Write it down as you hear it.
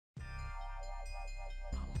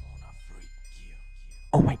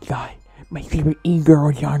Oh my god, my favorite e-girl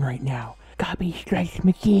is on right now. Copy Strikes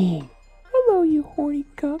McGee. Hello, you horny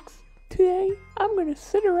cucks. Today, I'm gonna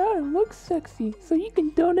sit around and look sexy so you can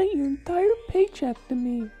donate your entire paycheck to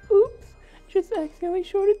me. Oops, just accidentally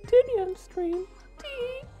showed a titty on stream.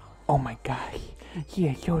 Tee. Oh my gosh, she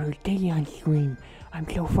has showed her titty on stream. I'm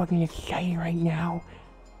so fucking excited right now.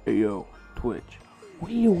 Hey yo, Twitch. What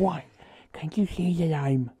do you want? Can't you see that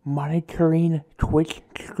I'm monitoring Twitch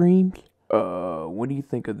streams? What do you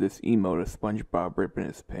think of this emote of SpongeBob ripping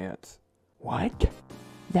his pants? What?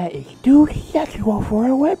 That is too sexual for a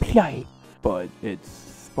website. But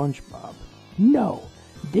it's SpongeBob. No,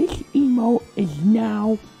 this emote is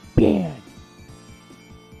now banned.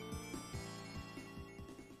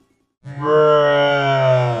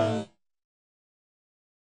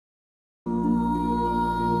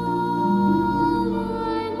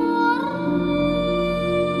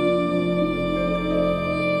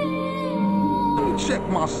 Let me check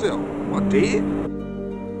myself. Am I dead?